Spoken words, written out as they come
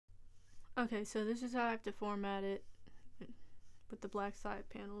Okay, so this is how I have to format it with the black side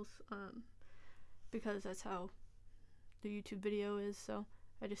panels, because that's how the YouTube video is. So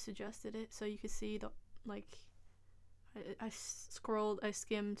I just suggested it so you could see the I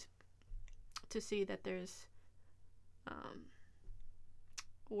skimmed to see that there's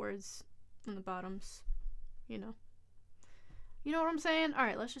words on the bottoms. You know what I'm saying? All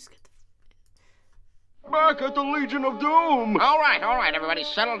right, let's just get the back at the Legion of Doom! All right, everybody,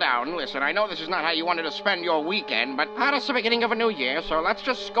 settle down. Listen, I know this is not how you wanted to spend your weekend, but it's the beginning of a new year, so let's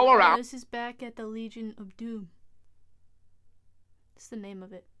just go around. This is back at the Legion of Doom. It's the name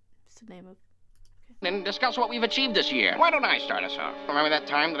of it. It's the name of it. Okay. And discuss what we've achieved this year. Why don't I start us off? Remember that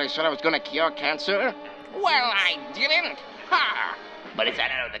time that I said I was going to cure cancer? Well, I didn't. Ha! But is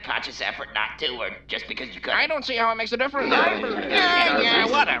that out of the conscious effort not to, or just because you couldn't? I don't see how it makes a difference. Yeah,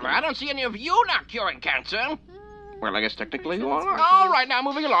 whatever. I don't see any of you not curing cancer. Well, I guess technically you are. All right, now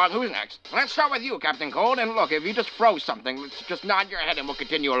moving along. Who's next? Let's start with you, Captain Cold. And look, if you just froze something, let's just nod your head and we'll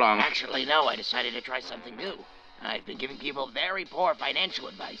continue along. Actually, no. I decided to try something new. I've been giving people very poor financial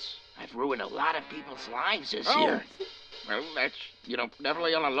advice. I've ruined a lot of people's lives this year. Well, that's,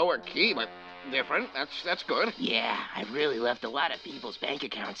 definitely on a lower key, but different. That's good. Yeah, I've really left a lot of people's bank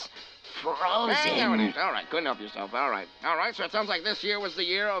accounts frozen. All right, couldn't help yourself. All right, so it sounds like this year was the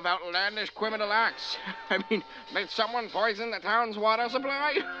year of outlandish criminal acts. I mean, did someone poison the town's water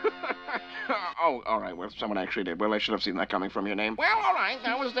supply? Oh, all right, well, someone actually did. Well, I should have seen that coming from your name. Well, all right,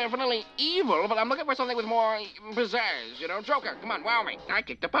 that was definitely evil, but I'm looking for something with more pizzazz, Joker, come on, wow me. I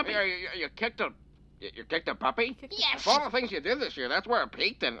kicked a puppy. You kicked a... You kicked a puppy? Yes. Of all the things you did this year, that's where it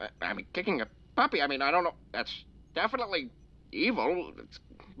peaked, and, kicking a puppy, I don't know, that's definitely evil. It's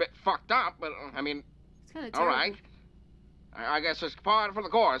a bit fucked up, but, It's kind of all right. I guess it's part for the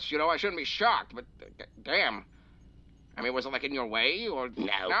course, I shouldn't be shocked, but, damn. Was it, in your way, or... No.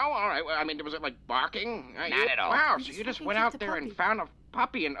 No? All right, well, was it, barking? Not at all. Wow, so you just went out there and found a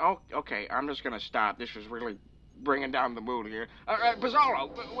puppy, and, okay, I'm just gonna stop. This is really... bringing down the mood here. Pizarro,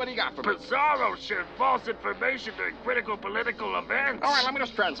 what do you got for me? Pizarro shared false information during critical political events. All right, let me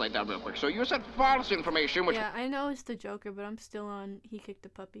just translate that real quick. So you said false information, which... Yeah, I know it's the Joker, but I'm still on he kicked a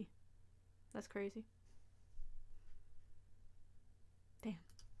puppy. That's crazy. Damn.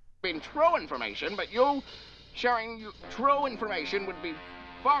 Been true information, but you sharing true information would be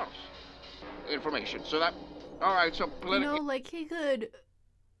false information. So that... All right, so...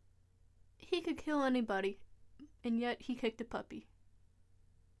 he could kill anybody. And yet he kicked a puppy.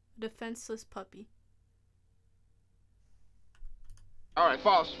 A defenseless puppy. All right,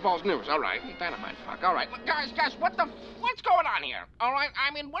 false news. All right, dynamite fuck. All right, guys, what's going on here? All right,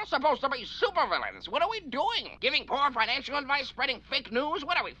 we're supposed to be supervillains. What are we doing? Giving poor financial advice, spreading fake news?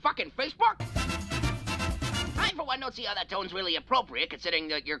 What are we, fucking Facebook? I, for one, don't see how that tone's really appropriate, considering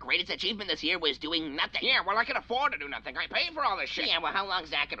that your greatest achievement this year was doing nothing. Yeah, well, I can afford to do nothing. I pay for all this shit. Yeah, well, how long's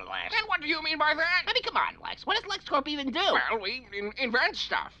that gonna last? And what do you mean by that? Come on, Lex. What does LexCorp even do? Well, we invent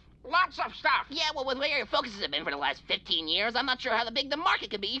stuff. Lots of stuff. Yeah, well, with where your focuses have been for the last 15 years, I'm not sure how big the market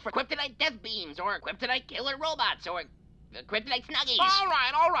could be for kryptonite death beams, or kryptonite killer robots, or kryptonite snuggies.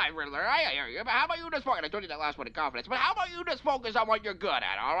 All right, Riddler, I hear you. But how about you just focus? I told you that last one in confidence, but how about you just focus on what you're good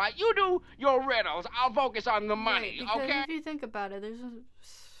at, all right? You do your riddles. I'll focus on the money, because okay? If you think about it, is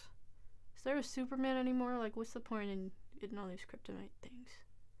there a Superman anymore? What's the point in getting all these kryptonite things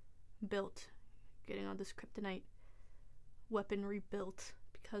built? Getting all this kryptonite weaponry built?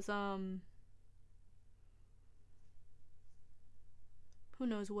 Because, who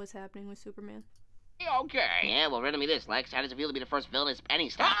knows what's happening with Superman? Okay. Yeah, well, riddle me this, Lex. How does it feel to be the first villain in any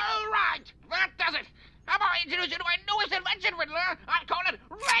stock? All right, that does it. How about I introduce you to my newest invention, Riddler? I call it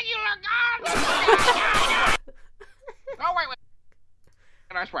regular gun. Oh, wait.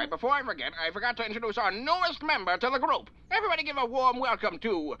 That's right. Before I forgot to introduce our newest member to the group. Everybody give a warm welcome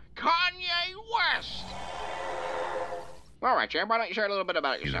to Kanye West. All right, champ, why don't you share a little bit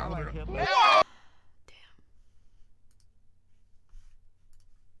about yourself? Damn.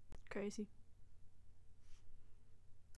 Crazy.